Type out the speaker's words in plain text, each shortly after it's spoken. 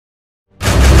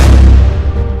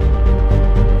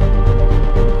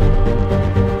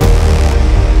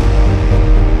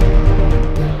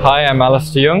Hi, I'm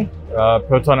Alister Yoong,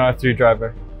 Proton R3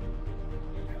 driver.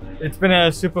 It's been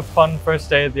a super fun first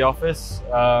day at the office.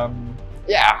 Smile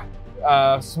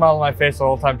on my face the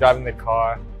whole time driving the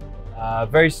car.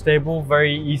 Very stable,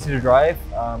 very easy to drive.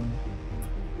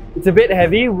 It's a bit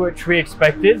heavy, which we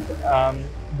expected,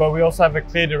 but we also have a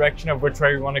clear direction of which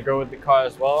way we want to go with the car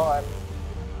as well. And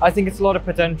I think it's a lot of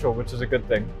potential, which is a good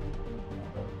thing.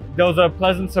 There was a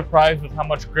pleasant surprise with how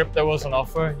much grip there was on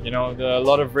offer. You know, a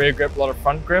lot of rear grip, a lot of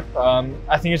front grip.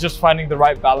 I think it's just finding the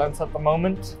right balance at the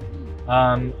moment.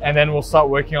 And then we'll start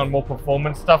working on more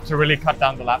performance stuff to really cut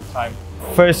down the lap time.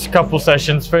 First couple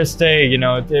sessions, first day, you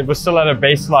know, it was still at a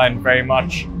baseline very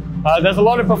much. There's a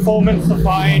lot of performance to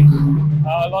find,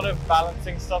 a lot of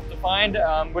balancing stuff to find,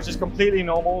 which is completely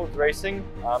normal with racing.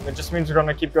 It just means we're going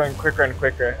to keep going quicker and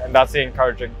quicker, and that's the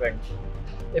encouraging thing.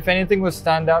 If anything was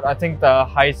standout, I think the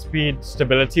high-speed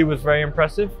stability was very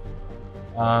impressive,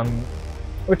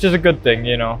 which is a good thing,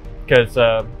 you know, because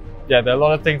there are a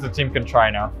lot of things the team can try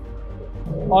now.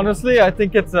 Honestly, I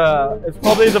think it's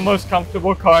probably the most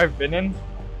comfortable car I've been in.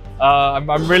 I'm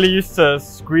really used to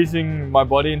squeezing my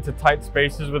body into tight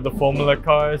spaces with the Formula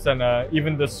cars and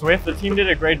even the Swift. The team did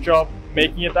a great job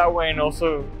making it that way, and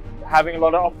also having a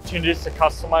lot of opportunities to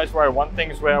customize where I want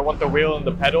things, where I want the wheel and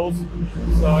the pedals.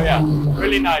 So yeah,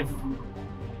 really nice.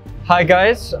 Hi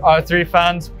guys, R3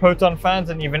 fans, Proton fans,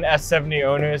 and even S70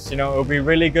 owners. You know, it'll be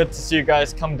really good to see you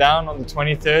guys come down on the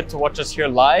 23rd to watch us here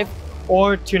live,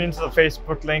 or tune into the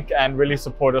Facebook link and really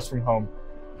support us from home.